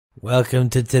Welcome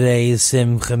to today's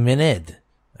Simcha Minute,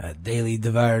 a daily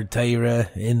Devar Torah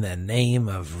in the name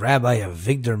of Rabbi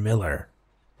Avigdor Miller.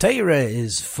 Torah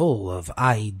is full of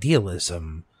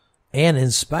idealism and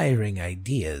inspiring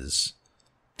ideas,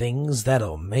 things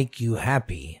that'll make you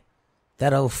happy,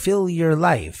 that'll fill your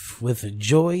life with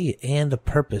joy and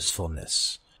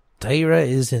purposefulness. Torah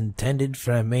is intended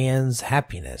for a man's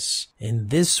happiness in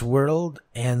this world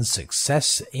and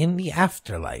success in the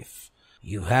afterlife.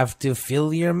 You have to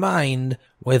fill your mind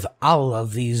with all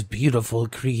of these beautiful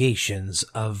creations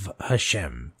of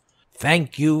Hashem.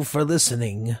 Thank you for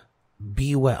listening.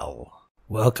 Be well.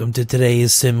 Welcome to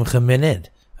today's Simcha Minute,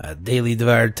 a daily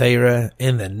Devar Torah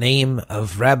in the name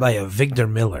of Rabbi Avigdor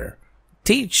Miller.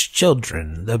 Teach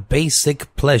children the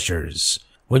basic pleasures,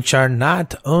 which are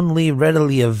not only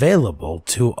readily available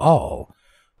to all,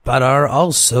 but are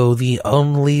also the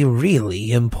only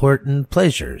really important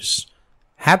pleasures.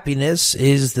 Happiness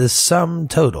is the sum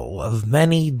total of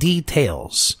many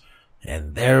details,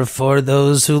 and therefore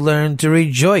those who learn to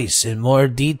rejoice in more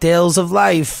details of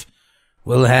life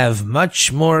will have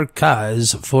much more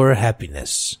cause for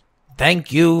happiness.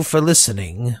 Thank you for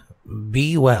listening.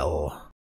 Be well.